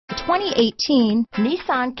2018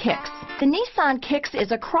 Nissan Kicks. The Nissan Kicks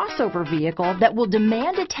is a crossover vehicle that will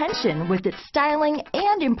demand attention with its styling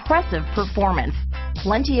and impressive performance.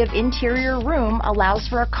 Plenty of interior room allows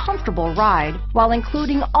for a comfortable ride while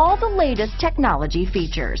including all the latest technology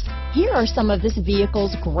features. Here are some of this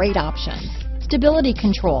vehicle's great options: stability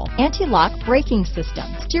control, anti-lock braking system,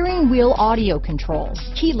 steering wheel audio controls,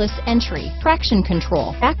 keyless entry, traction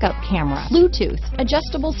control, backup camera, Bluetooth,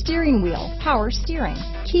 adjustable steering wheel, power steering,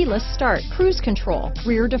 keyless start, cruise control,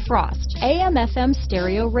 rear defrost, AM/FM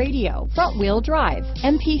stereo radio, front wheel drive,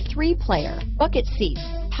 MP3 player, bucket seats,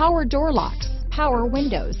 power door locks, power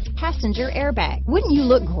windows, passenger airbag. Wouldn't you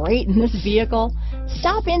look great in this vehicle?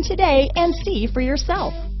 Stop in today and see for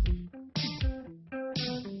yourself.